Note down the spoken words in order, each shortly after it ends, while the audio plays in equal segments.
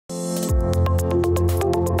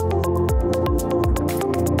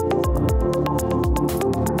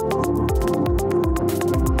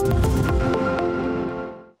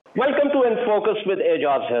Focus with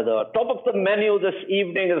Ejaz Haider. Top of the menu this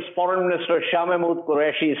evening is Foreign Minister Shah Mahmood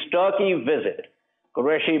Qureshi's Turkey visit.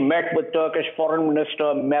 Qureshi met with Turkish Foreign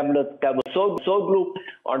Minister Mevlut Cavusoglu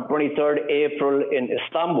on 23rd April in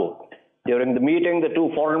Istanbul. During the meeting, the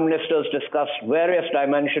two foreign ministers discussed various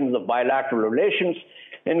dimensions of bilateral relations,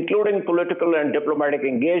 including political and diplomatic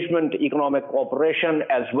engagement, economic cooperation,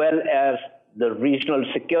 as well as the regional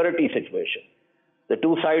security situation. The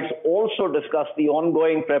two sides also discussed the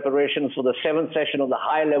ongoing preparations for the 7th session of the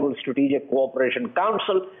High-Level Strategic Cooperation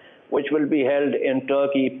Council, which will be held in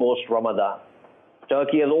Turkey post-Ramadan.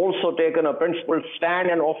 Turkey has also taken a principled stand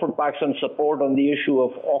and offered Pakistan support on the issue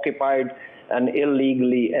of occupied and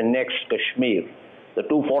illegally annexed Kashmir. The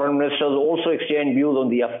two foreign ministers also exchanged views on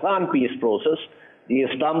the Afghan peace process, the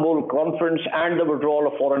Istanbul conference, and the withdrawal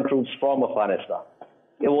of foreign troops from Afghanistan.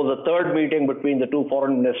 It was the third meeting between the two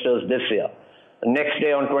foreign ministers this year. The next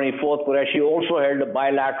day, on 24th, Qureshi also held a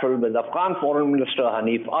bilateral with Afghan Foreign Minister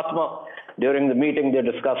Hanif Atma. During the meeting, they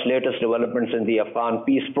discussed latest developments in the Afghan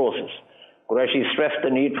peace process. Qureshi stressed the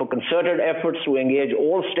need for concerted efforts to engage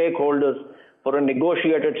all stakeholders for a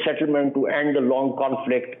negotiated settlement to end the long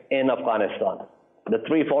conflict in Afghanistan. The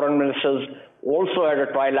three foreign ministers also had a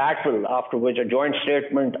trilateral, after which a joint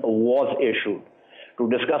statement was issued. To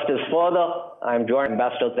discuss this further, I am joined by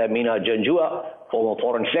Ambassador Tehmina Janjua, former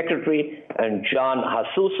Foreign Secretary, and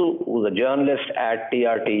Hasasu, who is a journalist at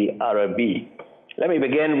TRT Arabi. Let me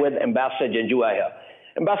begin with Ambassador Janjua here.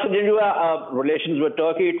 Ambassador Janjua, relations with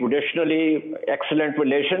Turkey, traditionally excellent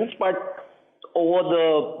relations, but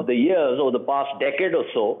over the years, over the past decade or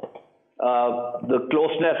so, the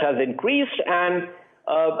closeness has increased, and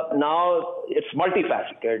now it's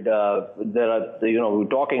multifaceted. We're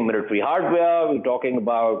talking military hardware, we're talking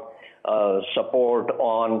about support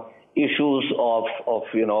on issues of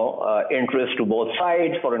interest to both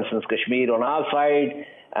sides. For instance, Kashmir on our side,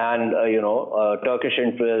 and Turkish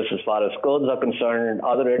interests as far as Kurds are concerned, and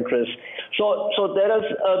other interests. So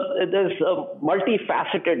there's a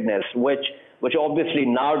multifacetedness which obviously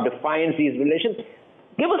now defines these relations.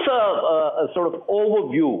 Give us a sort of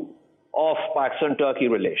overview of Pakistan-Turkey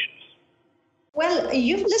relations. Well,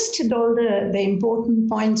 you've listed all the important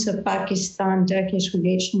points of Pakistan-Turkish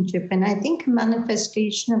relationship, and I think a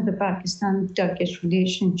manifestation of the Pakistan-Turkish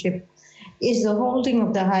relationship is the holding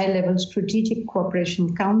of the High-Level Strategic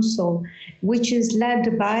Cooperation Council, which is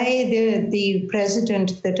led by the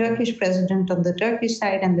president, the Turkish president on the Turkish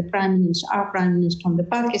side, and the prime minister, our prime minister on the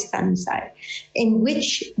Pakistani side, in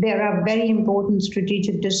which there are very important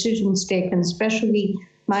strategic decisions taken, especially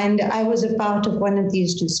mind, I was a part of one of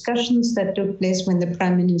these discussions that took place when the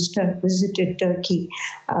Prime Minister visited Turkey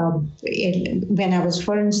when I was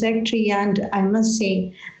Foreign Secretary, and I must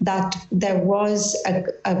say that there was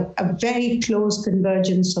a very close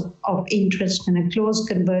convergence of interest and a close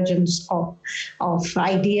convergence of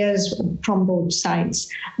ideas from both sides.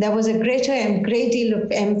 There was a great deal of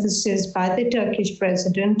emphasis by the Turkish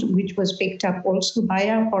President, which was picked up also by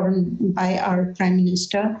our Prime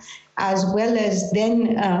Minister, as well as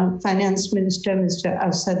then Finance Minister, Mr.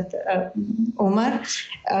 Asad Omar,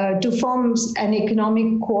 to form an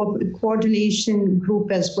economic coordination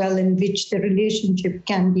group as well, in which the relationship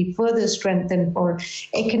can be further strengthened for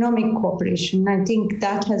economic cooperation. I think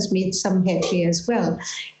that has made some headway as well.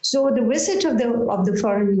 So the visit of the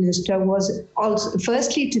foreign minister was also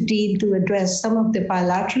firstly to address some of the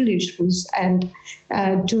bilateral issues and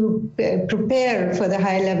to prepare for the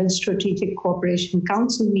High-Level Strategic Cooperation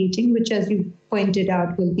Council meeting, which, as you pointed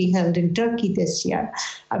out, will be held in Turkey this year.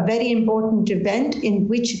 A very important event in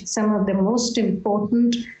which some of the most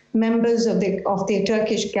important members of the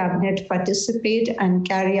Turkish cabinet participate and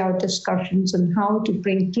carry out discussions on how to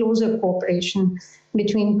bring closer cooperation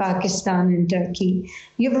between Pakistan and Turkey.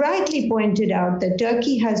 You've rightly pointed out that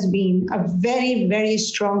Turkey has been a very, very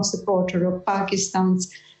strong supporter of Pakistan's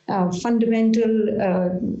fundamental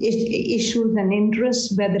issues and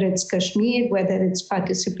interests, whether it's Kashmir, whether it's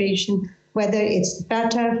participation, whether it's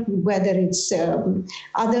Qatar, whether it's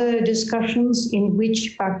other discussions in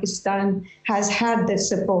which Pakistan has had the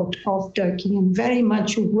support of Turkey, and very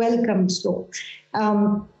much welcome so.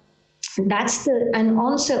 And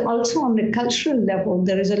also on the cultural level,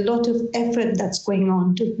 there is a lot of effort that's going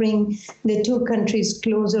on to bring the two countries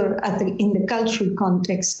closer in the cultural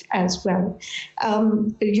context as well.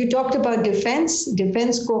 You talked about defense.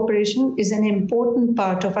 Defense cooperation is an important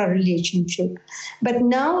part of our relationship. But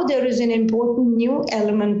now there is an important new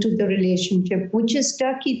element to the relationship, which is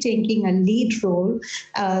Turkey taking a lead role,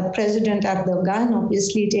 President Erdogan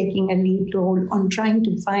obviously taking a lead role on trying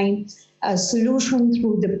to find a solution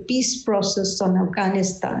through the peace process on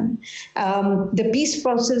Afghanistan. The peace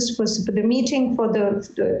process was, the meeting for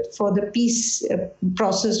the peace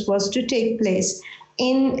process was to take place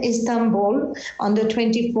in Istanbul on the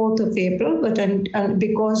 24th of April, but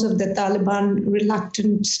because of the Taliban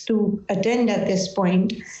reluctance to attend at this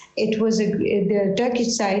point, the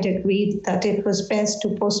Turkish side agreed that it was best to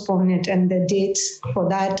postpone it, and the dates for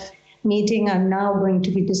that meeting are now going to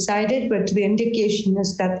be decided, but the indication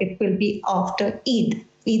is that it will be after Eid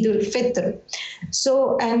al-Fitr.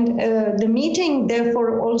 So, and the meeting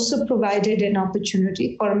therefore also provided an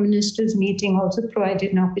opportunity, foreign ministers meeting also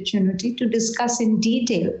provided an opportunity to discuss in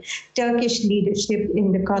detail Turkish leadership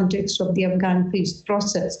in the context of the Afghan peace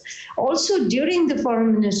process. Also, during the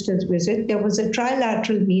foreign minister's visit, there was a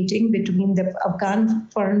trilateral meeting between the Afghan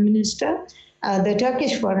foreign minister, the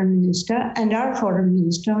Turkish foreign minister, and our foreign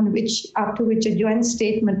minister, after which a joint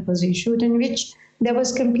statement was issued in which there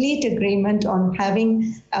was complete agreement on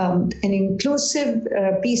having an inclusive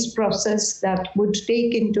peace process that would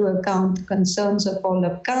take into account the concerns of all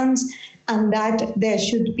Afghans, and that there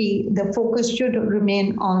should be, the focus should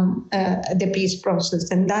remain on the peace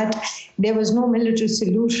process, and that there was no military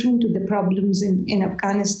solution to the problems in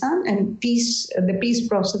Afghanistan, and the peace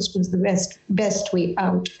process was the best way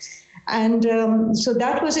out. And so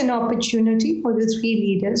that was an opportunity for the three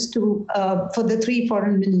leaders for the three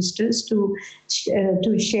foreign ministers to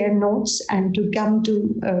share notes and to come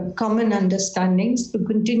to common understandings, to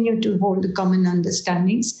continue to hold the common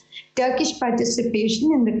understandings. Turkish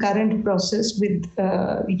participation in the current process with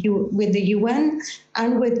the UN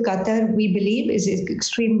and with Qatar, we believe, is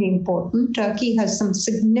extremely important. Turkey has some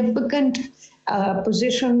significant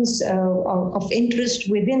positions of interest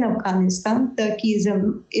within Afghanistan. Turkey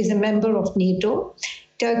is a member of NATO.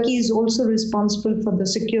 Turkey is also responsible for the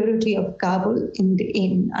security of Kabul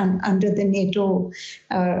under the NATO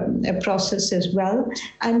process as well.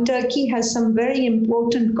 And Turkey has some very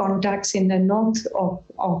important contacts in the north of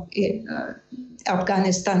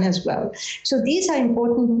Afghanistan as well. So these are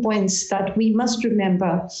important points that we must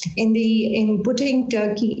remember in putting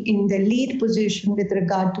Turkey in the lead position with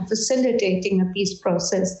regard to facilitating a peace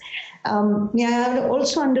process. May I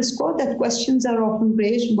also underscore that questions are often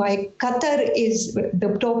raised why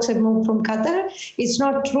the talks have moved from Qatar. It's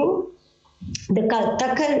not true. The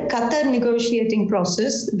Qatar negotiating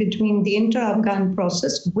process between the inter-Afghan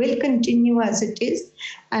process will continue as it is,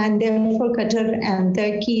 and therefore Qatar and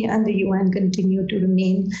Turkey and the UN continue to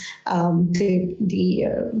remain the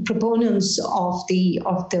proponents of the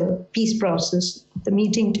peace process, the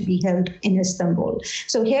meeting to be held in Istanbul.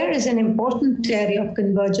 So here is an important area of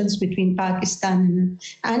convergence between Pakistan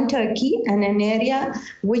and Turkey, and an area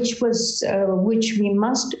which we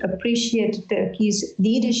must appreciate Turkey's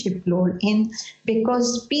leadership role in,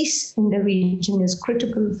 because peace in the region is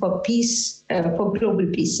critical for peace, for global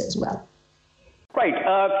peace as well. Right.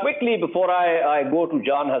 Quickly, before I go to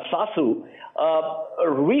John Hasasu, a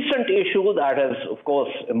recent issue that has, of course,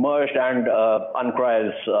 emerged, and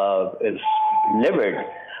Ankara is livid,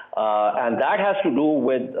 and that has to do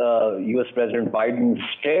with U.S. President Biden's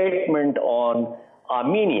statement on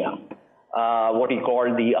Armenia, what he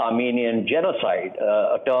called the Armenian genocide,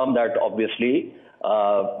 a term that obviously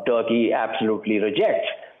Turkey absolutely rejects.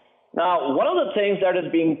 Now, one of the things that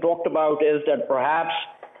is being talked about is that perhaps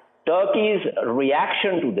Turkey's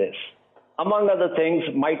reaction to this, among other things,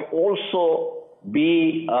 might also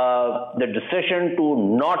be the decision to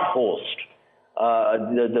not host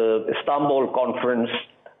the Istanbul conference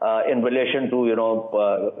in relation to,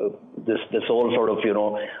 this whole sort of,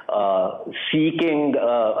 seeking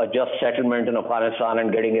a just settlement in Afghanistan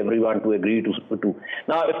and getting everyone to agree to.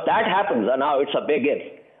 Now, if that happens, and now it's a big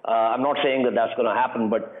if, I'm not saying that that's going to happen,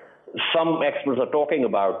 but some experts are talking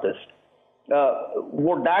about this.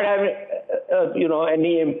 Would that have,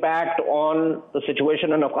 any impact on the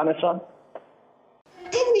situation in Afghanistan? I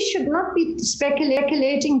think we should not be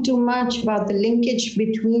speculating too much about the linkage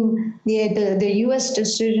between the U.S.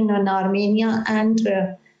 decision on Armenia and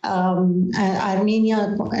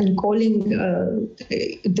Armenia, and calling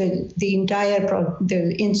the entire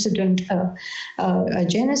incident a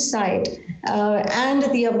genocide, and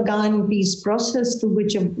the Afghan peace process, to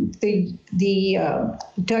which the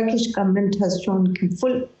Turkish government has shown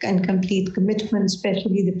full and complete commitment,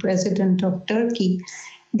 especially the president of Turkey.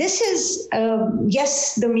 This is,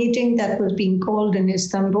 yes, the meeting that was being called in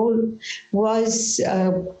Istanbul was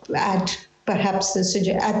at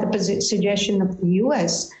the suggestion of the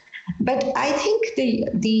U.S. But I think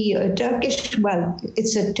the Turkish, well,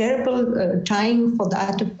 it's a terrible time for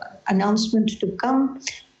that announcement to come.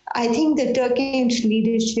 I think the Turkish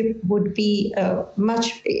leadership would be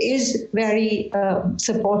is very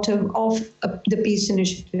supportive of the peace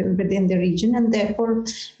initiative within the region, and therefore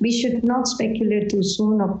we should not speculate too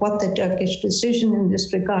soon of what the Turkish decision in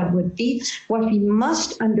this regard would be. What we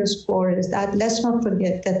must underscore is that let's not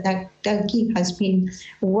forget that Turkey has been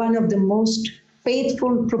one of the most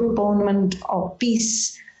faithful proponent of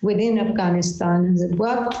peace within Afghanistan, and has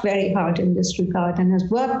worked very hard in this regard and has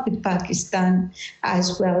worked with Pakistan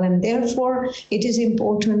as well. And therefore, it is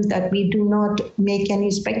important that we do not make any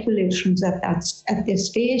speculations at this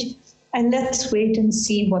stage. And let's wait and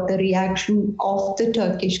see what the reaction of the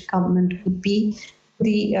Turkish government would be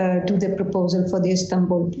to the proposal for the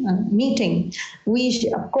Istanbul meeting.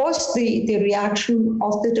 Of course, the reaction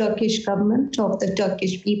of the Turkish government, of the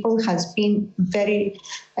Turkish people, has been very,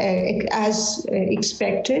 as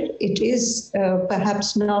expected. It is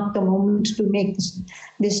perhaps not the moment to make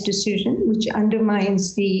this decision, which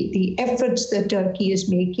undermines the efforts that Turkey is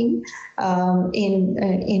making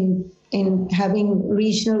in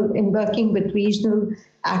working with regional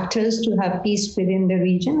actors to have peace within the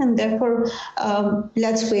region. And therefore,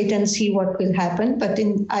 let's wait and see what will happen. But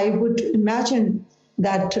I would imagine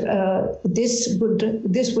that this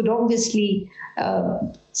would obviously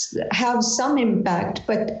have some impact,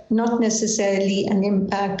 but not necessarily an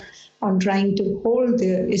impact on trying to hold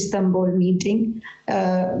the Istanbul meeting.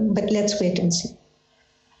 But let's wait and see.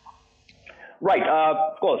 Right.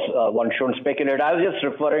 Of course, one shouldn't speculate. I was just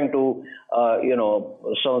referring to,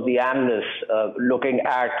 some of the analysts looking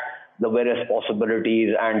at the various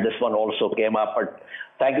possibilities, and this one also came up. But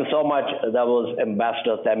thank you so much. That was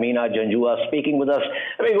Ambassador Tehmina Janjua speaking with us.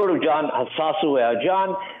 Let me go to John Hasasu here.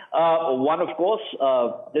 John, one, of course,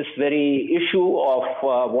 this very issue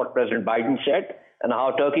of what President Biden said and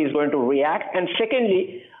how Turkey is going to react. And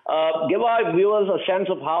secondly, give our viewers a sense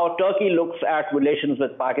of how Turkey looks at relations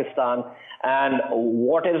with Pakistan and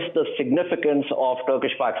what is the significance of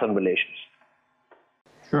Turkish-Pakistan relations.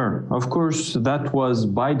 Sure. Of course, that was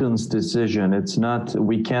Biden's decision. It's not,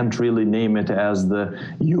 we can't really name it as the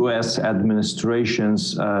U.S.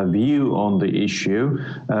 administration's view on the issue.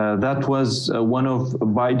 That was one of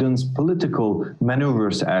Biden's political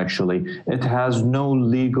maneuvers, actually. It has no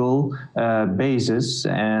legal basis,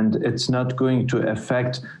 and it's not going to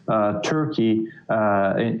affect Turkey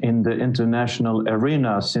in the international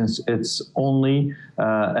arena, since it's only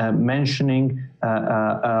mentioning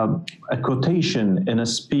a quotation in a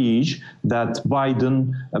speech that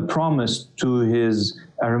Biden promised to his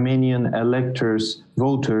Armenian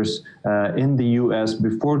voters in the U.S.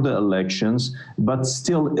 before the elections, but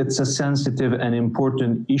still it's a sensitive and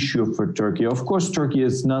important issue for Turkey. Of course, Turkey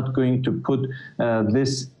is not going to put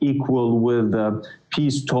this equal with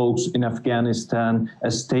peace talks in Afghanistan.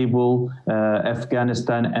 A stable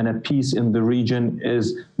Afghanistan and a peace in the region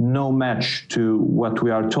is no match to what we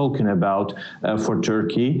are talking about for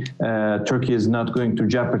Turkey. Turkey is not going to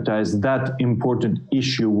jeopardize that important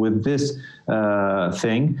issue with this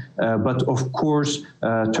thing. But of course,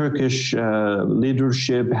 Turkish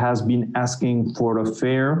leadership has been asking for a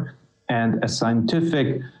fair and a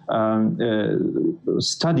scientific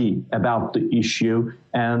study about the issue,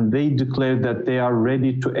 and they declared that they are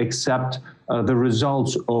ready to accept the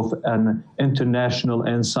results of an international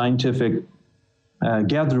and scientific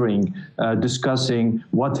gathering discussing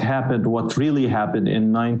what really happened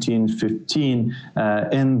in 1915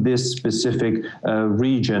 in this specific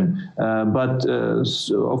region. But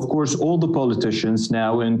of course, all the politicians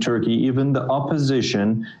now in Turkey, even the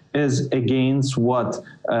opposition, is against what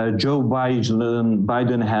Joe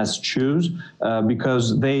Biden has chosen,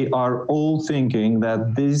 because they are all thinking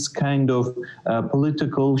that this kind of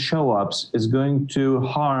political show-ups is going to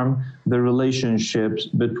harm the relationships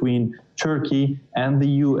between Turkey and the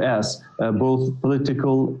U.S., both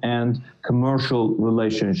political and commercial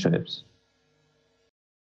relationships.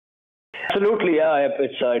 Absolutely, yeah.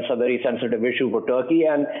 It's a very sensitive issue for Turkey,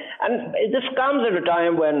 and this comes at a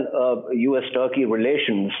time when U.S.-Turkey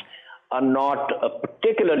relations are not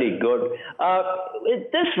particularly good.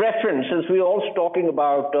 This reference, since we're also talking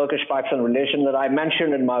about Turkish-Pakistan relations, that I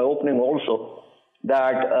mentioned in my opening also,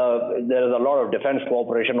 that there is a lot of defense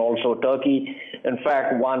cooperation also. Turkey, in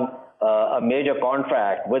fact, won a major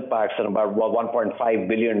contract with Pakistan, about $1.5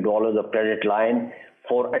 billion of credit line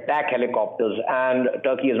for attack helicopters, and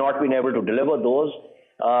Turkey has not been able to deliver those,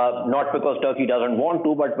 not because Turkey doesn't want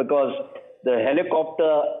to, but because the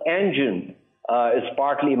helicopter engine is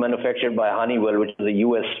partly manufactured by Honeywell, which is a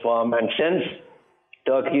U.S. firm, and since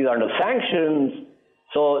Turkey is under sanctions,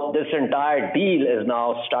 so this entire deal is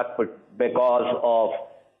now stuck because of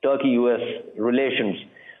Turkey-U.S. relations.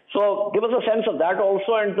 So give us a sense of that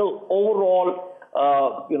also, and the overall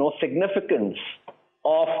significance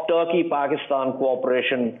of Turkey-Pakistan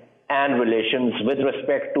cooperation and relations with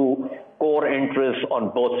respect to core interests on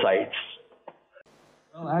both sides?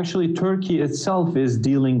 Well, actually, Turkey itself is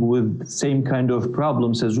dealing with same kind of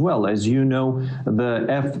problems as well. As you know, the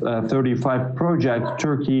F-35 project,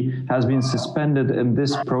 Turkey has been suspended in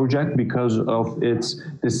this project because of its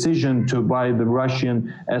decision to buy the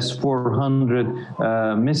Russian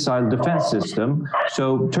S-400 missile defense system.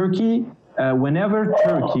 So Turkey, whenever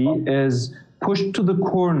Turkey is pushed to the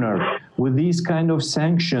corner with these kind of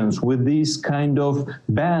sanctions, with these kind of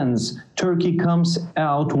bans, Turkey comes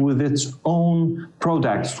out with its own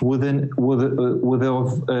products, with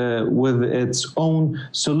its own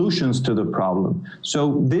solutions to the problem.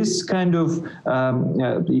 So this kind of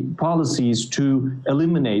policies to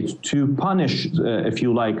eliminate, to punish, if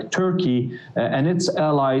you like, Turkey and its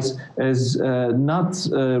allies is not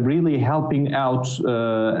really helping out.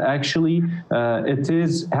 Actually, it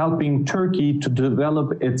is helping Turkey to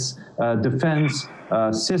develop its defense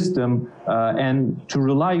system and to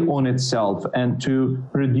rely on itself and to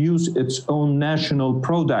produce its own national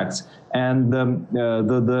products. And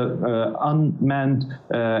the unmanned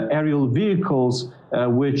aerial vehicles,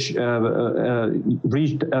 which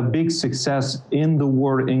reached a big success in the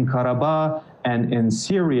war in Karabakh and in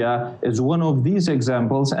Syria, is one of these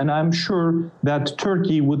examples. And I'm sure that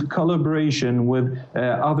Turkey, with collaboration with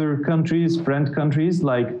other countries, friend countries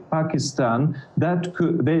like Pakistan, that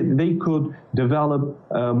they could develop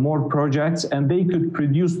more projects, and they could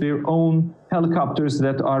produce their own helicopters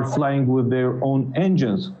that are flying with their own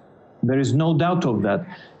engines. There is no doubt of that.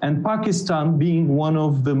 And Pakistan, being one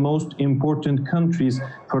of the most important countries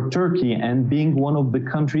for Turkey and being one of the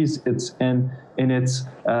countries it's in its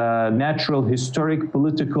natural, historic,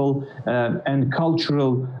 political, and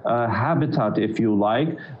cultural habitat, if you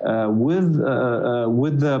like, with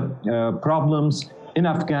the problems in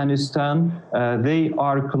Afghanistan, they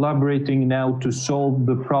are collaborating now to solve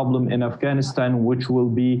the problem in Afghanistan, which will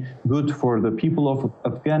be good for the people of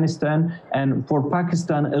Afghanistan and for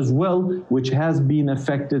Pakistan as well, which has been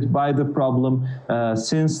affected by the problem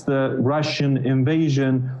since the Russian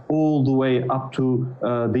invasion all the way up to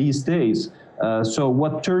these days. So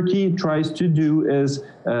what Turkey tries to do is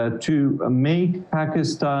to make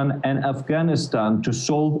Pakistan and Afghanistan to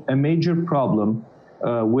solve a major problem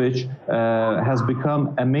which has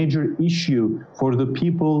become a major issue for the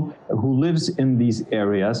people who lives in these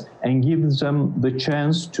areas, and gives them the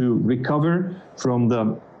chance to recover from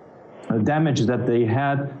the damage that they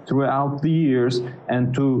had throughout the years,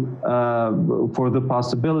 and to for the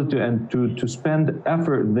possibility and to spend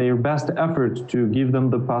effort, their best effort, to give them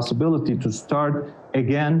the possibility to start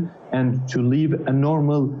again and to live a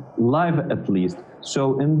normal life at least.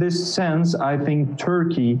 So in this sense, I think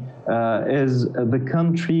Turkey is the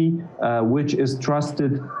country which is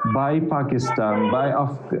trusted by Pakistan, by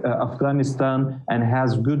Afghanistan, and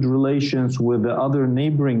has good relations with the other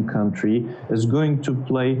neighboring country, is going to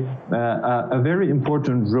play a very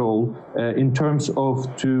important role in terms of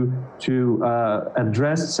to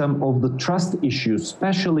address some of the trust issues,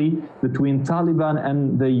 especially between Taliban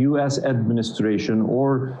and the U.S. administration,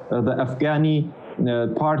 or the Afghani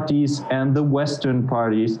parties and the Western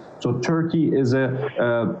parties. So Turkey is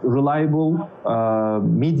a reliable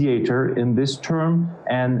mediator in this term,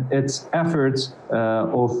 and its efforts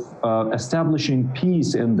of establishing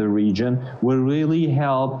peace in the region will really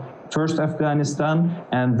help first Afghanistan,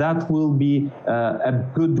 and that will be a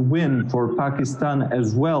good win for Pakistan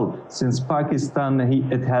as well, since Pakistan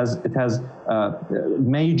it has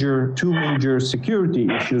two major security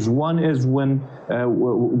issues. One is with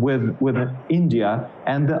India,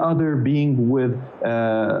 and the other being with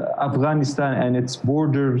Afghanistan and its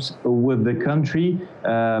borders with the country.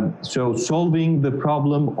 So solving the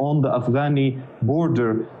problem on the Afghani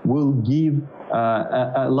border will give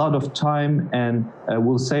a lot of time and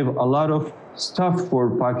will save a lot of stuff for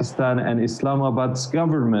Pakistan and Islamabad's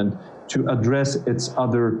government to address its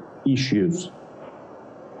other issues.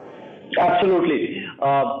 Absolutely.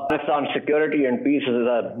 Pakistan security and peace is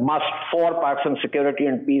a must for Pakistan security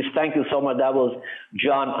and peace. Thank you so much. That was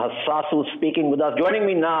John Hasasu speaking with us. Joining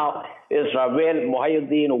me now is Ravale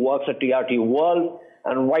Mohydin, who works at TRT World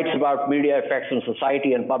and writes about media effects on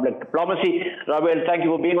society and public diplomacy. Ravale, thank you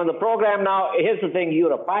for being on the program. Now, here's the thing.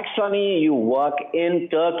 You're a Pakistani, you work in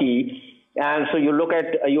Turkey, and so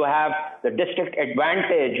you have the distinct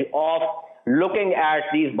advantage of looking at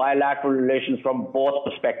these bilateral relations from both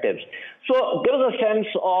perspectives. So give us a sense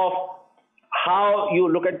of how you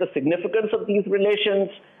look at the significance of these relations,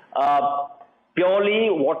 purely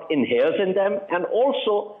what inheres in them, and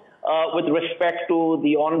also with respect to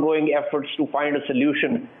the ongoing efforts to find a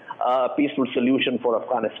solution a peaceful solution for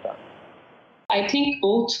Afghanistan? I think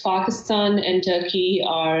both Pakistan and Turkey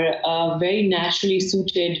are very naturally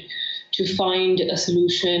suited to find a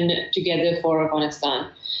solution together for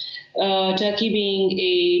Afghanistan. Turkey being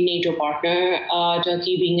a NATO partner,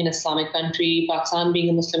 Turkey being an Islamic country, Pakistan being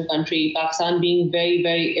a Muslim country, Pakistan being very,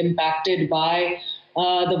 very impacted by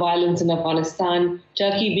the violence in Afghanistan,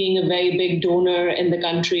 Turkey being a very big donor in the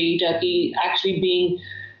country, Turkey actually being,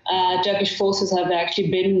 Turkish forces have actually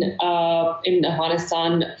been in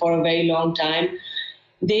Afghanistan for a very long time.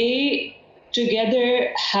 They together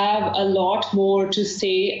have a lot more to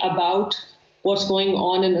say about what's going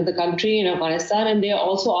on in the country, in Afghanistan, and they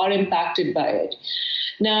also are impacted by it.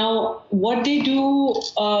 Now, what they do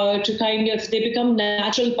they become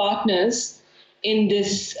natural partners in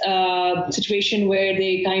this situation where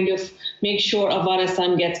they kind of make sure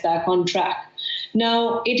Afghanistan gets back on track.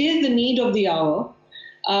 Now, it is the need of the hour.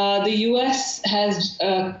 The US has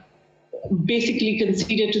basically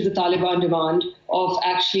conceded to the Taliban demand of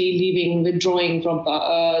actually withdrawing from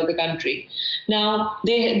the country. Now,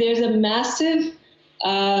 there's a massive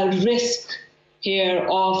risk here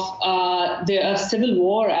of a civil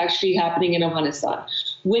war actually happening in Afghanistan,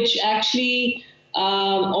 which actually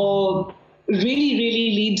really,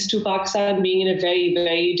 really leads to Pakistan being in a very,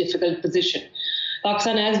 very difficult position.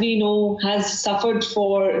 Pakistan, as we know, has suffered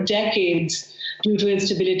for decades due to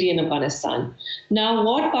instability in Afghanistan. Now,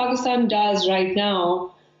 what Pakistan does right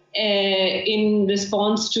now in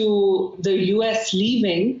response to the US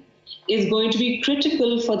leaving is going to be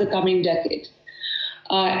critical for the coming decade,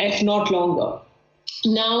 if not longer.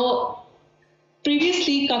 Now,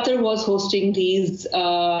 previously, Qatar was hosting these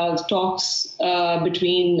talks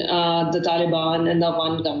between the Taliban and the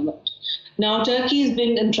Afghan government. Now, Turkey has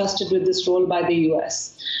been entrusted with this role by the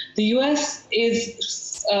US. The US is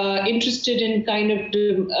interested in kind of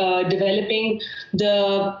developing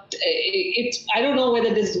I don't know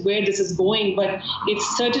where this is going, but it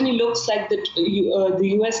certainly looks like the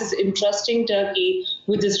US is entrusting Turkey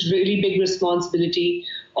with this really big responsibility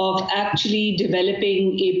of actually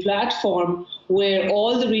developing a platform where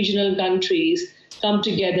all the regional countries come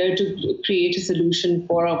together to create a solution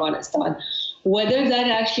for Afghanistan. Whether that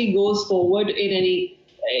actually goes forward in any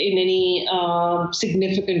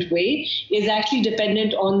significant way is actually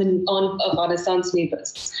dependent on Afghanistan's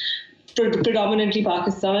neighbors. Predominantly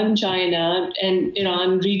Pakistan, China, and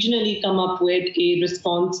Iran regionally come up with a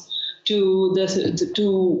response to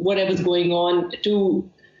whatever's going on, to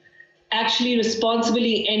actually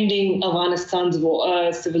responsibly ending Afghanistan's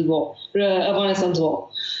civil war, Afghanistan's war.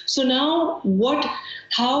 So now,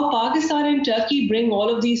 how Pakistan and Turkey bring all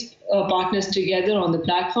of these partners together on the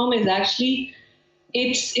platform is actually,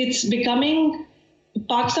 it's becoming,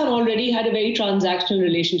 Pakistan already had a very transactional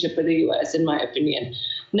relationship with the US, in my opinion.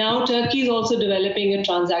 Now Turkey is also developing a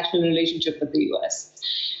transactional relationship with the US.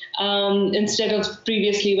 Instead of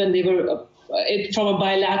previously when they were from a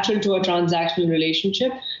bilateral to a transactional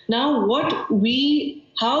relationship. Now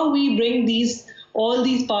how we bring all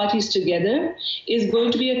these parties together is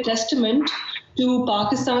going to be a testament to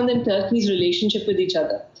Pakistan and Turkey's relationship with each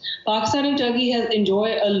other. Pakistan and Turkey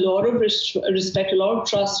enjoy a lot of respect, a lot of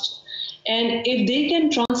trust. And if they can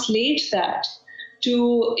translate that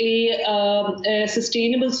to a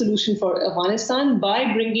sustainable solution for Afghanistan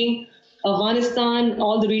by bringing Afghanistan,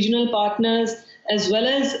 all the regional partners, as well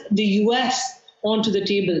as the US onto the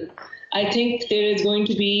table, I think there is going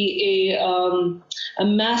to be a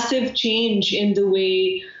massive change in the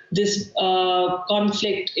way this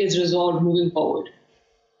conflict is resolved moving forward.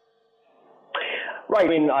 Right. I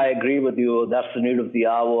mean, I agree with you. That's the need of the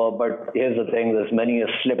hour. But here's the thing. There's many a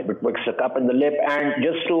slip betwixt the cup and the lip. And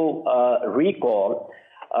just to recall,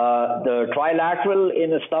 the trilateral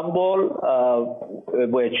in Istanbul,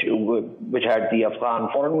 which had the Afghan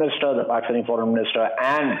foreign minister, the Pakistani foreign minister,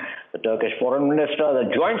 and the Turkish foreign minister, the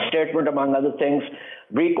joint statement, among other things,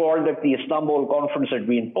 recalled that the Istanbul conference had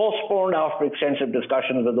been postponed after extensive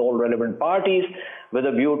discussions with all relevant parties, with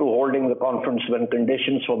a view to holding the conference when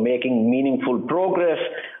conditions for making meaningful progress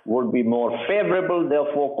would be more favorable.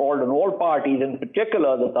 Therefore, called on all parties, in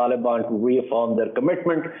particular the Taliban, to reaffirm their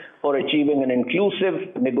commitment for achieving an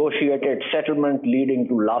inclusive, negotiated settlement leading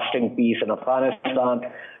to lasting peace in Afghanistan,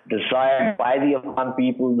 desired by the Afghan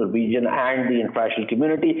people, the region, and the international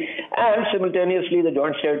community. And simultaneously, the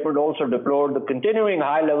joint statement also deplored the continuing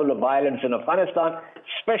high level of violence in Afghanistan,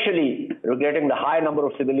 especially regretting the high number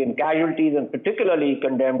of civilian casualties, and particularly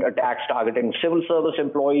condemned attacks targeting civil service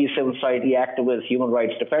employees, civil society activists, human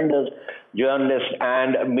rights defenders, journalists,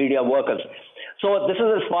 and media workers. So this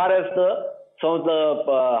is as far as some of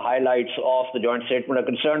the highlights of the joint statement are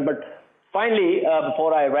concerned. But finally,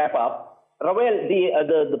 before I wrap up, Ravale,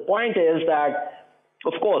 the point is that,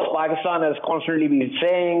 of course, Pakistan has constantly been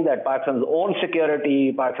saying that Pakistan's own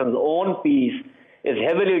security, Pakistan's own peace is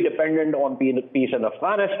heavily dependent on peace in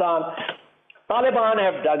Afghanistan. Taliban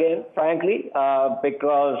have dug in, frankly,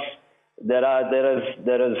 because there is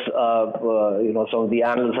some of the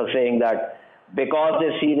analysts are saying that because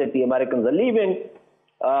they see that the Americans are leaving,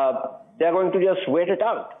 they're going to just wait it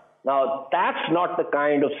out. Now, that's not the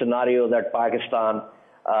kind of scenario that Pakistan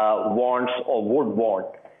wants or would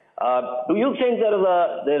want. Do you think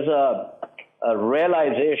there's a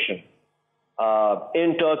realization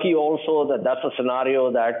in Turkey also that that's a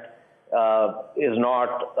scenario that is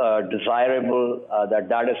not desirable,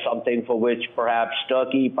 that is something for which perhaps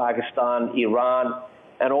Turkey, Pakistan, Iran,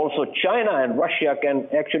 and also China and Russia can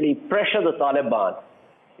actually pressure the Taliban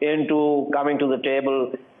into coming to the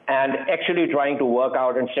table and actually trying to work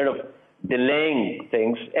out, instead of delaying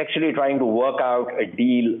things, actually trying to work out a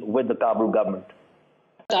deal with the Kabul government?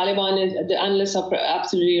 Taliban the analysts are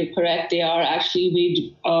absolutely correct. They are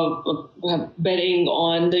actually betting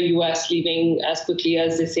on the U.S. leaving as quickly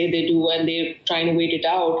as they say they do, and they're trying to wait it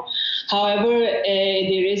out. However,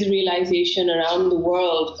 there is a realization around the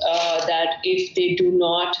world that if they do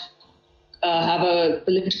not have a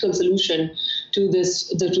political solution to the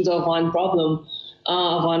Afghan problem,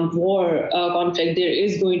 Afghan war conflict, there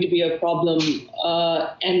is going to be a problem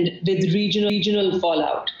and with regional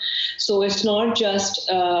fallout. So it's not just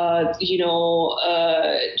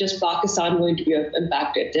just Pakistan going to be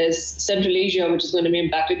impacted. There's Central Asia, which is going to be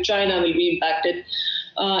impacted. China will be impacted.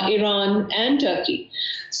 Iran and Turkey.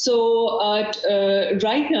 So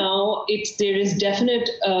right now, there is definite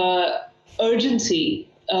urgency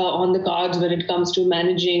on the cards when it comes to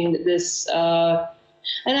managing this.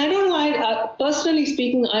 And I don't know, personally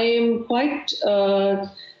speaking, I am quite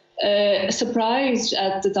surprised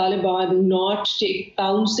at the Taliban not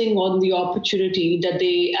pouncing on the opportunity that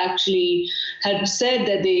they actually had said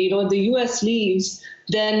that the U.S. leaves,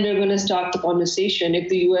 then we're going to start the conversation if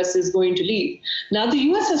the U.S. is going to leave. Now, the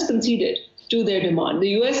U.S. has conceded to their demand. The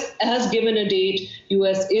U.S. has given a date,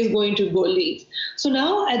 U.S. is going to go leave. So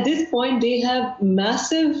now at this point, they have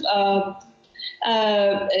massive,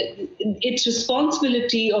 it's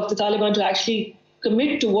responsibility of the Taliban to actually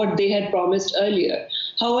commit to what they had promised earlier.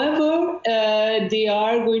 However, they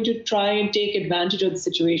are going to try and take advantage of the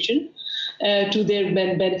situation to their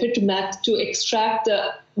benefit, to extract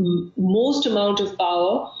the most amount of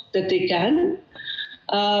power that they can.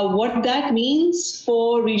 What that means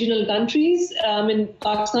for regional countries,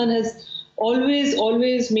 Pakistan has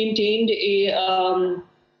always maintained a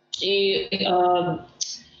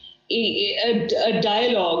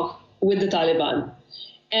dialogue with the Taliban.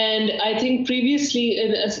 And I think previously,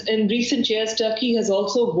 in recent years, Turkey has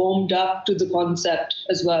also warmed up to the concept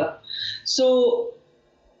as well. So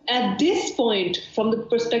at this point, from the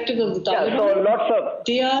perspective of the Taliban,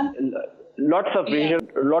 lots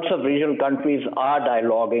of regional countries are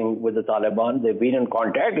dialoguing with the Taliban. They've been in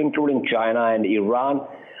contact, including China and Iran.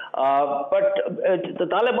 But the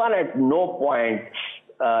Taliban at no point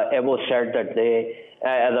ever said that they,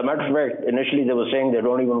 as a matter of fact, initially they were saying they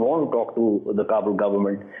don't even want to talk to the Kabul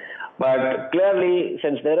government. But clearly,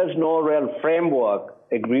 since there is no real framework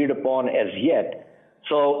agreed upon as yet,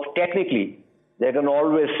 so technically they can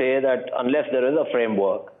always say that unless there is a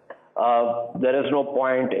framework, there is no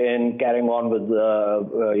point in carrying on with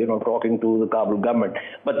talking to the Kabul government.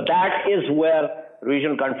 But that is where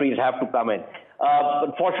regional countries have to come in.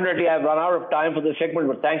 Unfortunately, I've run out of time for this segment,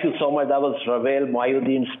 but thank you so much. That was Ravale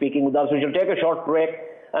Mohydin speaking with us. We shall take a short break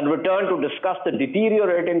and return to discuss the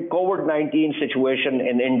deteriorating COVID-19 situation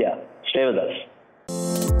in India. Stay with us.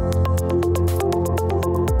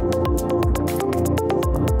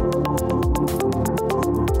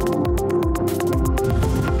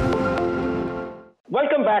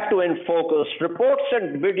 Welcome back to In Focus. Reports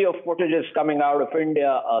and video footages coming out of India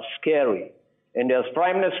are scary. India's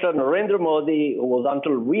Prime Minister Narendra Modi, who was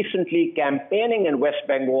until recently campaigning in West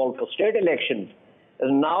Bengal for state elections, has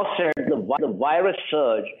now said the virus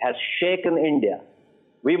surge has shaken India.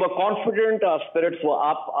 We were confident, our spirits were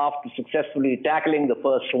up after successfully tackling the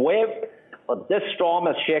first wave, but this storm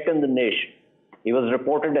has shaken the nation, he was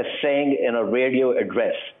reported as saying in a radio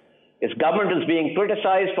address. His government is being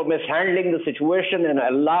criticized for mishandling the situation and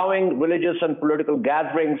allowing religious and political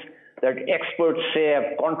gatherings that experts say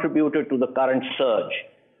have contributed to the current surge.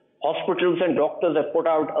 Hospitals and doctors have put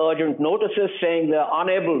out urgent notices saying they are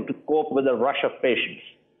unable to cope with the rush of patients.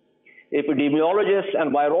 Epidemiologists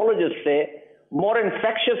and virologists say more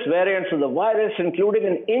infectious variants of the virus, including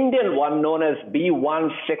an Indian one known as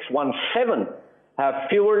B1617, have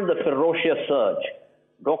fueled the ferocious surge.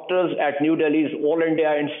 doctors at New Delhi's All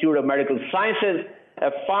India Institute of Medical Sciences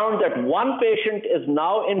have found that one patient is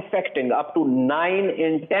now infecting up to 9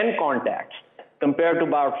 in 10 contacts, compared to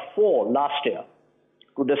about 4 last year.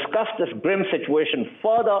 To discuss this grim situation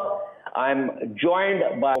further, I'm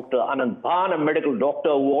joined by Dr. Anant Bhan, a medical doctor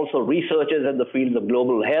who also researches in the fields of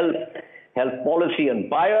global health, health policy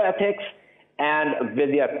and bioethics, and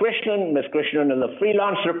Vidya Krishnan. Ms. Krishnan is a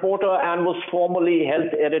freelance reporter and was formerly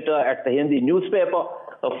health editor at the Hindi newspaper.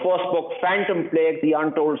 Her first book, Phantom Plague, The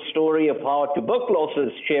Untold Story of How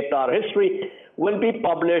Tuberculosis Shaped Our History, will be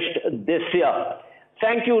published this year.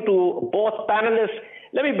 Thank you to both panelists.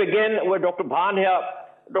 Let me begin with Dr. Bhan here.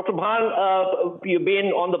 Dr. Bhan, you've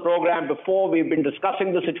been on the program before. We've been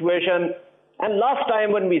discussing the situation. And last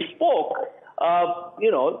time when we spoke,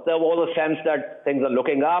 there was a sense that things are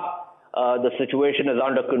looking up. The situation is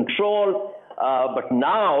under control. But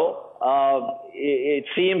now it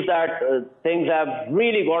seems that things have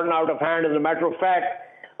really gotten out of hand. As a matter of fact,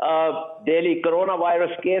 daily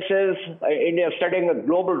coronavirus cases, India is setting a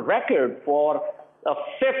global record for a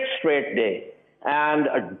 5th straight day. And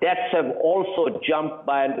deaths have also jumped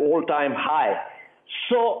by an all-time high.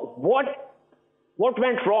 So what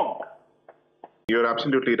went wrong? You're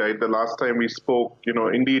absolutely right. The last time we spoke,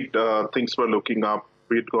 indeed, things were looking up.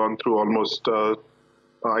 We'd gone through almost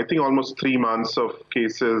 3 months of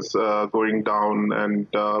cases going down. And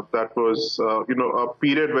that was, a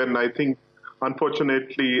period when I think,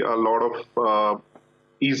 unfortunately, a lot of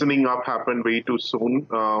easing up happened way too soon.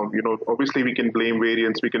 Obviously we can blame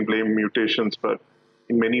variants, we can blame mutations, but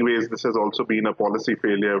in many ways this has also been a policy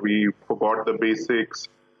failure. We forgot the basics.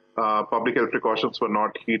 Public health precautions were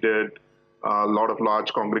not heeded. A lot of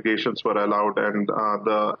large congregations were allowed, and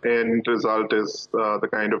the end result is the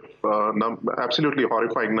kind of absolutely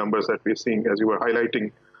horrifying numbers that we're seeing, as you were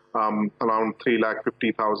highlighting, around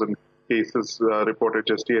 350,000 cases reported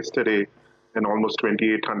just yesterday, and almost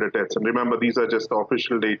 2,800 deaths. And remember, these are just the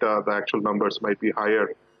official data. The actual numbers might be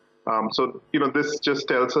higher. So, this just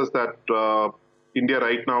tells us that India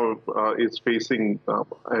right now is facing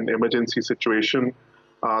an emergency situation.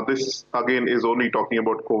 This, again, is only talking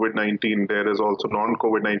about COVID-19. There is also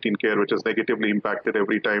non-COVID-19 care, which is negatively impacted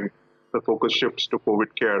every time the focus shifts to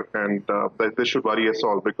COVID care. And this should worry us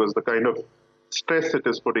all, because the kind of stress it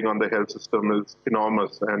is putting on the health system is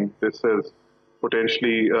enormous. And this is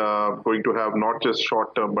potentially going to have not just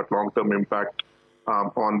short-term but long-term impact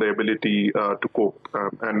on the ability to cope,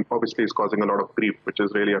 and obviously is causing a lot of grief, which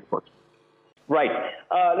is really unfortunate. Right.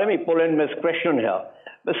 Let me pull in Ms. Krishnan here.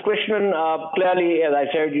 Ms. Krishnan, clearly, as I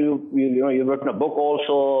said, you've written a book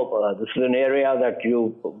also. This is an area that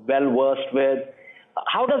you're well versed with.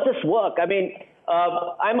 How does this work? I mean,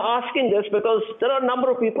 I'm asking this because there are a number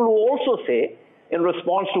of people who also say, in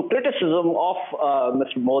response to criticism of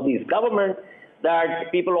Mr. Modi's government,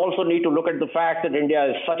 that people also need to look at the fact that India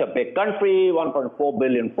is such a big country, 1.4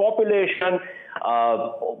 billion population,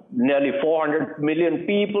 nearly 400 million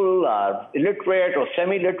people are illiterate or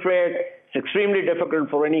semi-literate. It's extremely difficult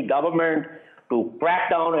for any government to crack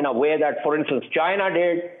down in a way that, for instance, China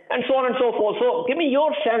did, and so on and so forth. So give me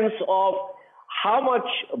your sense of how much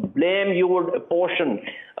blame you would apportion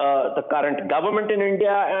the current government in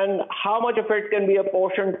India, and how much of it can be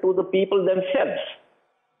apportioned to the people themselves.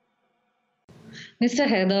 Mr.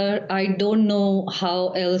 Heather, I don't know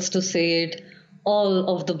how else to say it. All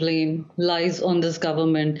of the blame lies on this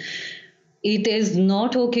government. It is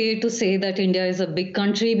not okay to say that India is a big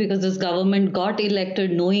country, because this government got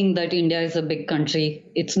elected knowing that India is a big country.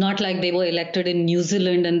 It's not like they were elected in New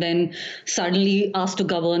Zealand and then suddenly asked to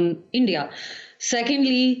govern India.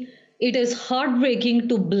 Secondly, it is heartbreaking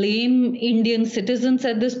to blame Indian citizens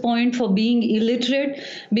at this point for being illiterate,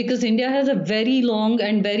 because India has a very long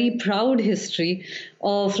and very proud history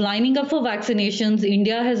of lining up for vaccinations.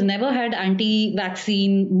 India has never had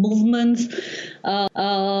anti-vaccine movements.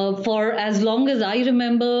 For as long as I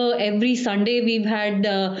remember, every Sunday we've had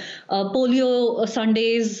polio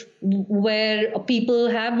Sundays where people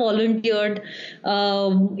have volunteered.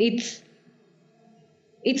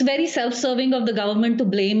 It's very self-serving of the government to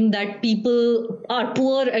blame that people are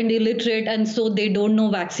poor and illiterate and so they don't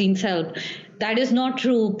know vaccines help. That is not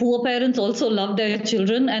true. Poor parents also love their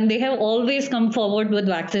children and they have always come forward with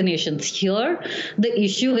vaccinations. Here, the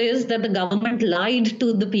issue is that the government lied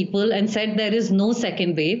to the people and said there is no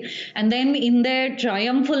second wave. And then in their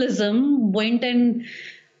triumphalism went and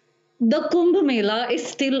the Kumbh Mela is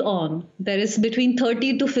still on. There is between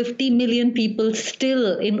 30 to 50 million people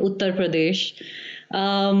still in Uttar Pradesh.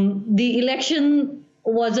 The election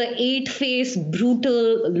was an 8-phase,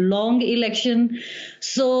 brutal, long election.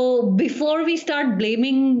 So before we start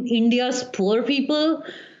blaming India's poor people,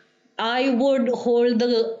 I would hold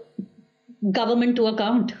the government to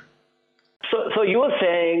account. So you were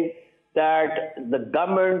saying that the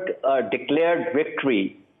government declared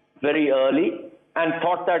victory very early and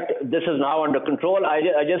thought that this is now under control. I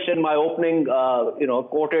just in my opening,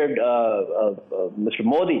 quoted Mr.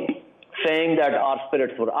 Modi saying that our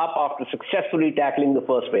spirits were up after successfully tackling the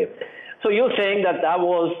first wave. So you're saying that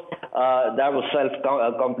was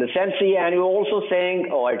self-complacency, and you're also saying,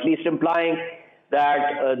 or at least implying,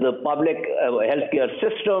 that the public healthcare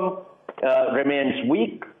system remains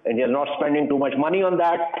weak, and you're not spending too much money on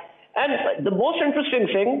that. And the most interesting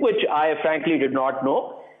thing, which I frankly did not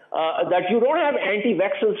know, that you don't have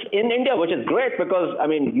anti-vaxxers in India, which is great because, I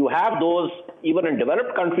mean, you have those even in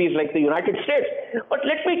developed countries like the United States. But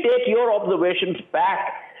let me take your observations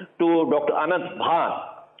back to Dr. Anant Bhan.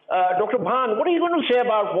 Dr. Bhan, what are you going to say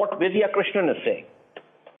about what Vidya Krishnan is saying?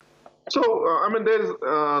 So, there's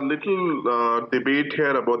little debate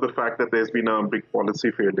here about the fact that there's been a big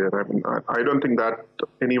policy failure. I don't think that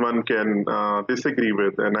anyone can disagree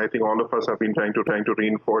with, and I think all of us have been trying to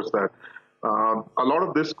reinforce that. A lot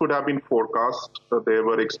of this could have been forecast. There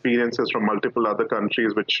were experiences from multiple other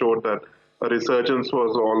countries which showed that a resurgence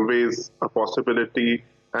was always a possibility,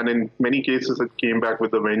 and in many cases it came back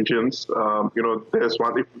with a vengeance.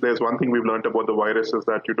 If there's one thing we've learned about the virus is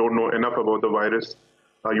that you don't know enough about the virus.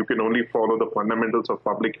 You can only follow the fundamentals of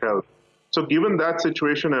public health. So given that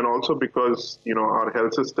situation, and also because our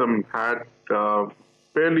health system had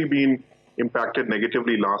fairly been impacted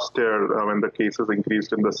negatively last year when the cases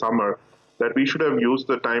increased in the summer, that we should have used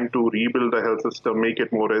the time to rebuild the health system, make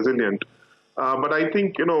it more resilient. But I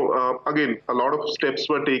think, again, a lot of steps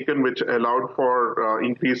were taken which allowed for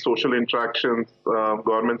increased social interactions.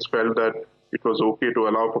 Governments felt that it was okay to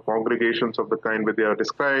allow for congregations of the kind that they are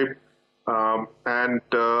described. And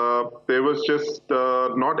there was just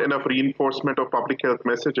not enough reinforcement of public health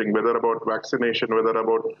messaging, whether about vaccination, whether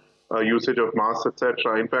about usage of masks,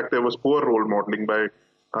 etc. In fact, there was poor role modeling by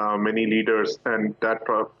many leaders, and that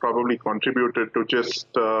probably contributed to just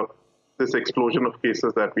this explosion of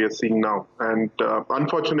cases that we are seeing now. And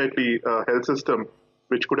unfortunately, a health system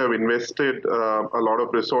which could have invested a lot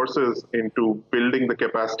of resources into building the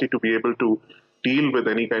capacity to be able to deal with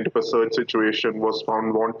any kind of a surge situation was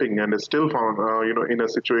found wanting, and is still found, in a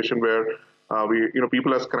situation where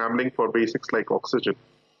people are scrambling for basics like oxygen,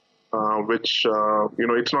 which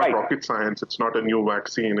it's not rocket science, it's not a new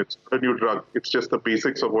vaccine, it's a new drug. It's just the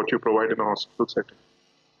basics of what you provide in a hospital setting.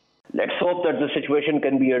 Let's hope that the situation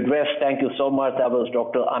can be addressed. Thank you so much. That was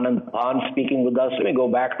Dr. Anant Bhan speaking with us. Let me go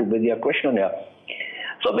back to Vidya Krishnan here.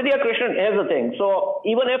 So Vidya Krishnan, here's the thing. So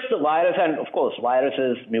even if the virus, and of course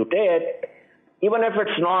viruses mutate, even if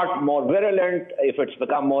it's not more virulent, if it's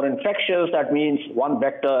become more infectious, that means one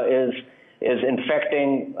vector is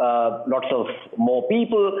infecting lots of more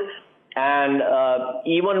people. And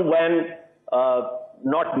even when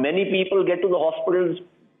not many people get to the hospitals,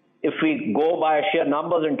 if we go by sheer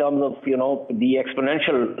numbers in terms of the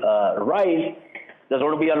exponential rise, there's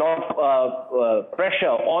going to be a lot of pressure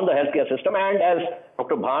on the healthcare system. And as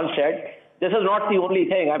Dr. Bhan said, this is not the only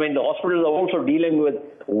thing. I mean, the hospitals are also dealing with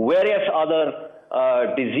various other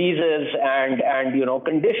diseases and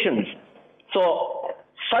conditions. So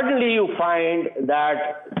suddenly you find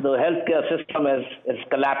that the healthcare system is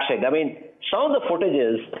collapsing. I mean, some of the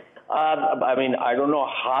footages are, I don't know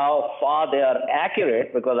how far they are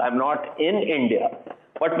accurate because I'm not in India,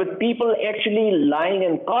 but with people actually lying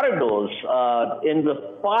in corridors, in the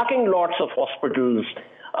parking lots of hospitals.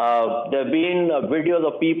 There have been videos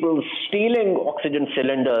of people stealing oxygen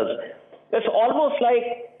cylinders. It's almost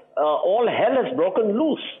like all hell has broken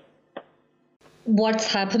loose. What's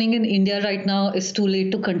happening in India right now is too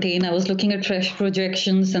late to contain. I was looking at fresh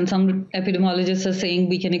projections, and some epidemiologists are saying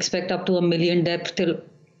we can expect up to 1 million deaths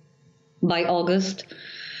by August.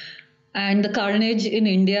 And the carnage in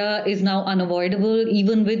India is now unavoidable,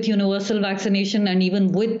 even with universal vaccination and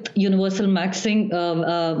even with universal masking.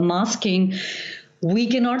 We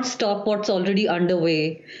cannot stop what's already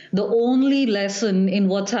underway. The only lesson in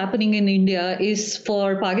what's happening in India is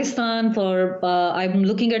for Pakistan, I'm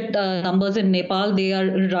looking at numbers in Nepal, they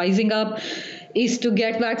are rising up, is to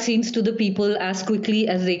get vaccines to the people as quickly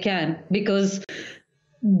as they can, because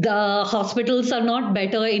the hospitals are not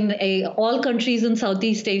better all countries in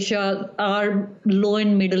Southeast Asia are low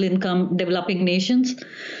and middle income developing nations.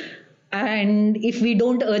 And if we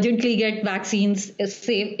don't urgently get vaccines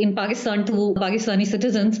safe in Pakistan to Pakistani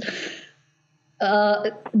citizens,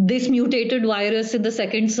 this mutated virus in the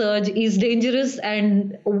second surge is dangerous,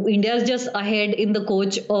 and India is just ahead in the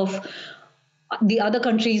coach of the other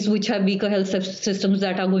countries which have weaker health systems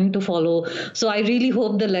that are going to follow. So I really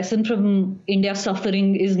hope the lesson from India's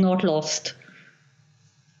suffering is not lost.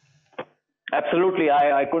 Absolutely.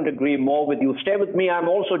 I couldn't agree more with you. Stay with me. I'm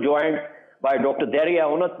also joined by Dr. Derya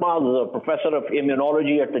Unatmal, who's a professor of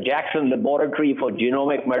immunology at the Jackson Laboratory for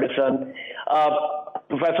Genomic Medicine.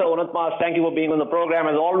 Professor Unatmal, thank you for being on the program.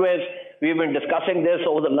 As always, we've been discussing this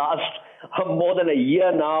over the last more than a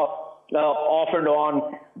year now, off and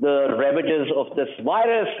on, the ravages of this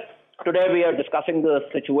virus. Today we are discussing the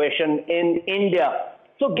situation in India.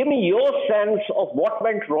 So give me your sense of what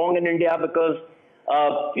went wrong in India, because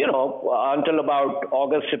until about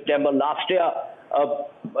August, September last year,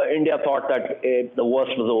 India thought that the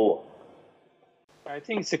worst was over. I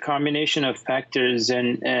think it's a combination of factors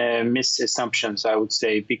and misassumptions, I would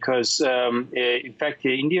say, because in fact,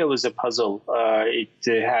 India was a puzzle. It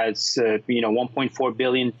has 1.4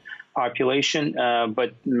 billion population,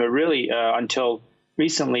 but really until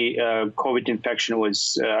recently, corona infection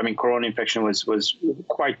was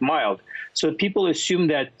quite mild. So people assume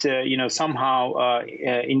that somehow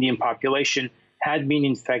Indian population had been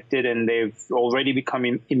infected and they've already become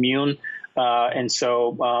immune. And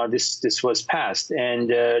so this was passed, and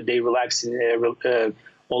they relaxed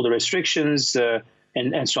all the restrictions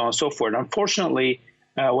and so on and so forth. Unfortunately,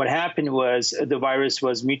 what happened was the virus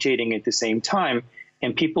was mutating at the same time,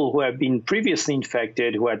 and people who have been previously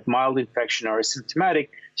infected, who had mild infection or asymptomatic,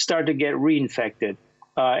 started to get reinfected.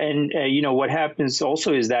 What happens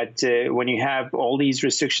also is that when you have all these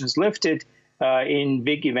restrictions lifted in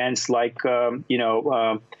big events like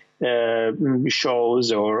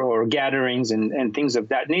shows or gatherings and things of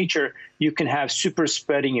that nature, you can have super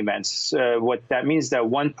spreading events. What that means is that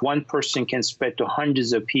one person can spread to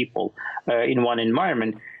hundreds of people in one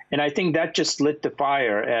environment. And I think that just lit the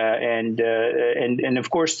fire. And of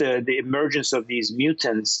course, the emergence of these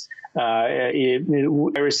mutants,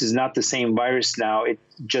 virus is not the same virus now. It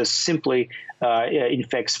just simply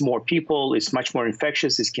infects more people. It's much more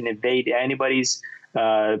infectious. It can evade antibodies,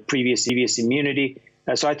 previous immunity.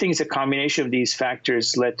 So I think it's a combination of these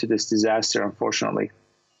factors led to this disaster, unfortunately.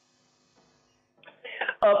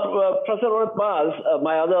 Professor Unatmal,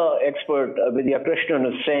 my other expert, Vidya Krishnan,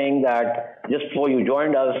 is saying that, just before you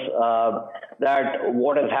joined us, that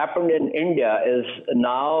what has happened in India is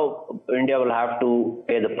now India will have to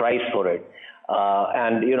pay the price for it.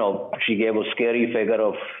 She gave a scary figure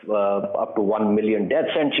of up to 1 million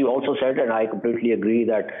deaths. And she also said, and I completely agree,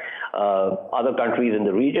 that other countries in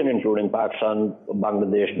the region, including Pakistan,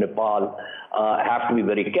 Bangladesh, Nepal, have to be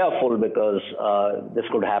very careful, because this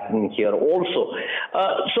could happen here also.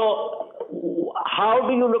 So how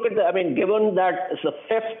do you look at that? I mean, given that it's the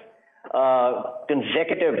fifth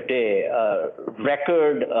consecutive day,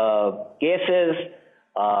 record cases,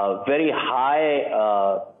 very high,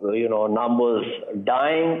 numbers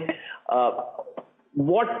dying.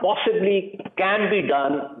 What possibly can be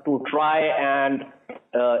done to try and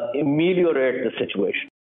ameliorate the situation?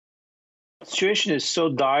 The situation is so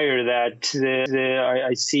dire that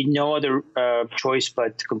I see no other choice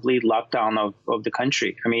but complete lockdown of the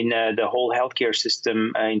country. I mean, the whole healthcare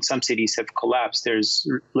system in some cities have collapsed. There's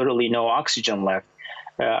literally no oxygen left.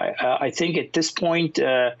 I think at this point,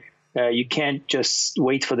 you can't just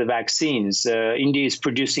wait for the vaccines. India is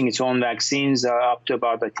producing its own vaccines up to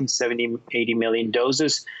about, I think, 70, 80 million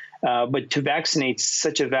doses. But to vaccinate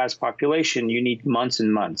such a vast population, you need months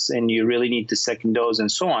and months, and you really need the second dose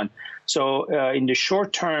and so on. So in the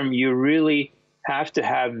short term, you really have to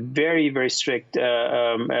have very, very strict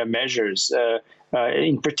measures,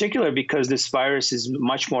 in particular because this virus is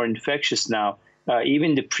much more infectious now.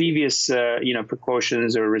 Even the previous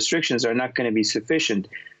precautions or restrictions are not going to be sufficient.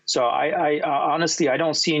 So I honestly, I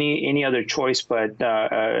don't see any other choice but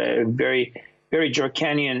very, very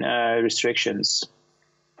draconian restrictions.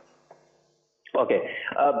 Okay.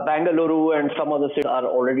 Bangalore and some other cities are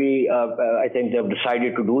already, I think they've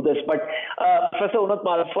decided to do this. But Professor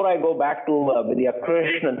Unatmal, before I go back to Vidya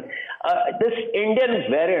Krishnan, this Indian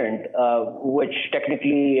variant, which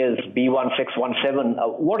technically is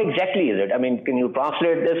B1617, what exactly is it? I mean, can you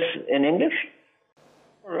translate this in English?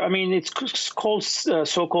 I mean, it's called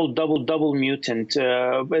so-called double mutant,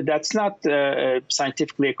 but that's not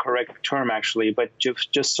scientifically a correct term, actually. But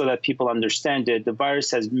just so that people understand it, the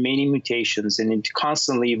virus has many mutations, and it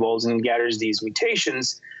constantly evolves and gathers these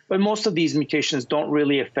mutations. But most of these mutations don't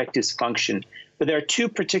really affect its function. But there are two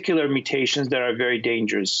particular mutations that are very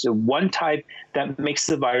dangerous. So one type that makes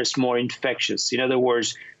the virus more infectious. In other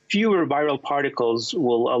words, fewer viral particles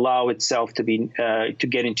will allow itself to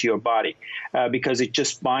get into your body because it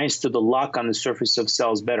just binds to the lock on the surface of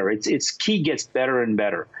cells better. Its key gets better and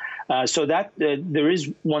better. So that there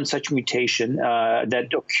is one such mutation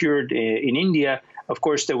that occurred in India. Of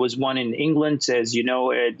course, there was one in England, as you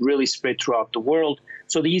know, it really spread throughout the world.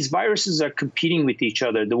 So these viruses are competing with each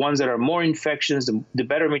other. The ones that are more infections, the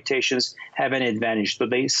better mutations have an advantage. So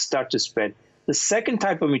they start to spread. The second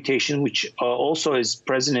type of mutation, which also is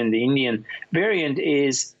present in the Indian variant,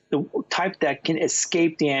 is the type that can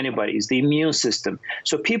escape the antibodies, the immune system.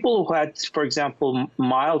 So people who had, for example,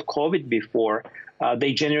 mild COVID before,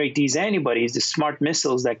 they generate these antibodies, the smart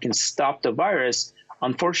missiles that can stop the virus.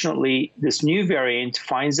 Unfortunately, this new variant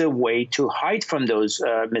finds a way to hide from those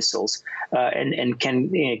missiles and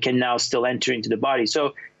can now still enter into the body.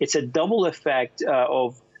 So it's a double effect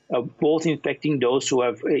of both infecting those who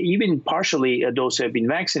have, even partially those who have been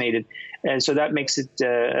vaccinated. And so that makes it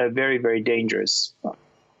very, very dangerous.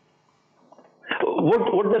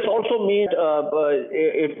 Would this also mean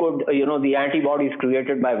it could, the antibodies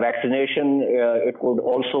created by vaccination, it could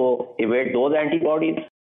also evade those antibodies?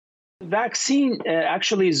 Vaccine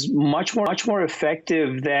actually is much more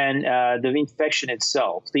effective than the infection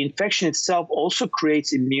itself. The infection itself also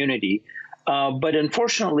creates immunity. But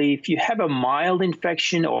unfortunately, if you have a mild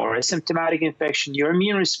infection or a symptomatic infection, your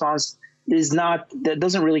immune response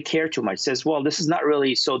doesn't really care too much. It says, well, this is not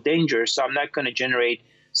really so dangerous, so I'm not going to generate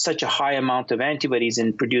such a high amount of antibodies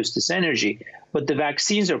and produce this energy. But the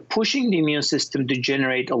vaccines are pushing the immune system to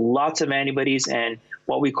generate lots of antibodies and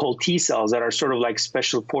what we call T cells that are sort of like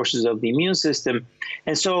special forces of the immune system.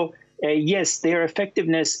 And so, yes, their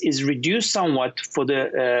effectiveness is reduced somewhat for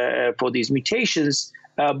these mutations,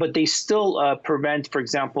 but they still prevent, for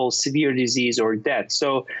example, severe disease or death.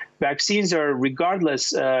 So vaccines are,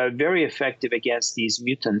 regardless, very effective against these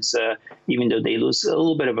mutants, even though they lose a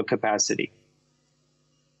little bit of a capacity.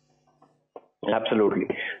 Absolutely.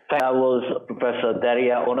 That was Professor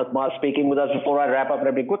Darya Onatma speaking with us. Before I wrap up,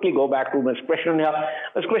 let me quickly go back to Ms. Krishnan here.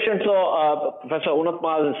 Ms. Krishnan, so Professor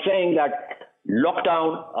Onatma is saying that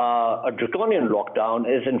lockdown, a draconian lockdown,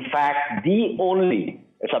 is in fact the only,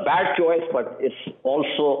 it's a bad choice, but it's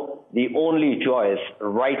also the only choice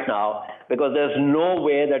right now, because there's no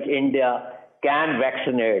way that India can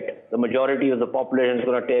vaccinate the majority of the population. Is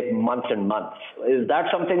going to take months and months. Is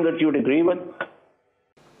that something that you'd agree with?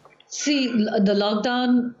 See, the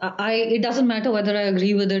lockdown, it doesn't matter whether I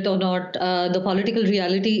agree with it or not. The political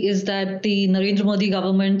reality is that the Narendra Modi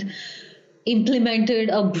government implemented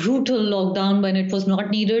a brutal lockdown when it was not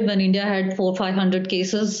needed, when India had 400-500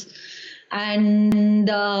 cases, and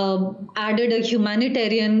added a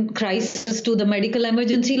humanitarian crisis to the medical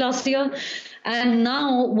emergency last year. And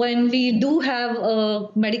now when we do have a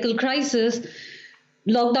medical crisis,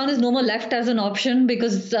 lockdown is no more left as an option,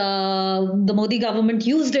 because the Modi government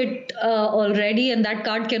used it already, and that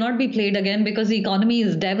card cannot be played again because the economy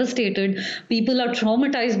is devastated. People are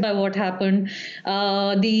traumatized by what happened.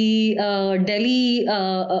 The Delhi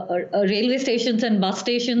railway stations and bus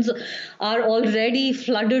stations are already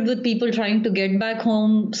flooded with people trying to get back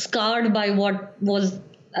home, scarred by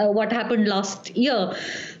what happened last year.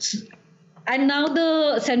 And now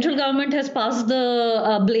the central government has passed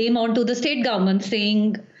the blame onto the state government,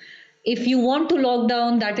 saying, if you want to lock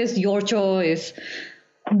down, that is your choice.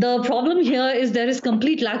 The problem here is there is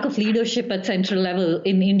complete lack of leadership at central level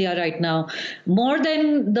in India right now. More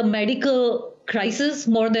than the medical crisis,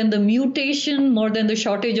 more than the mutation, more than the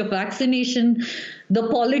shortage of vaccination, the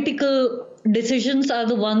political decisions are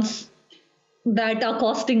the ones that are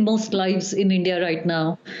costing most lives in India right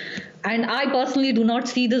now. And I personally do not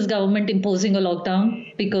see this government imposing a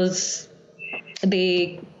lockdown, because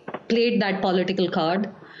they played that political card.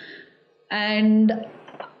 And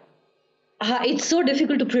it's so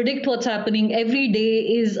difficult to predict what's happening. Every day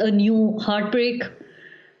is a new heartbreak.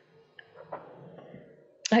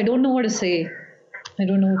 I don't know what to say.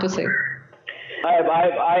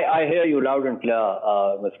 I hear you loud and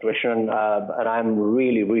clear, Ms. Krishnan, and I'm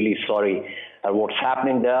really, really sorry at what's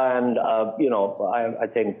happening there. And, I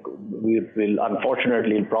think we will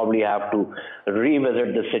unfortunately probably have to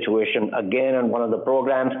revisit this situation again on one of the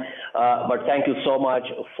programs. But thank you so much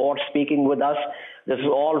for speaking with us. This is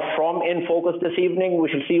all from In Focus this evening. We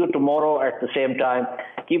shall see you tomorrow at the same time.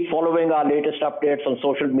 Keep following our latest updates on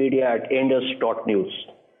social media at indus.news.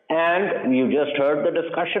 And you just heard the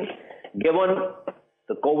discussion. Given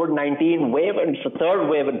the COVID-19 wave, and it's the third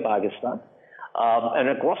wave in Pakistan and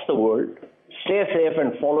across the world, stay safe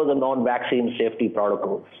and follow the non-vaccine safety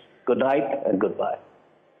protocols. Good night and goodbye.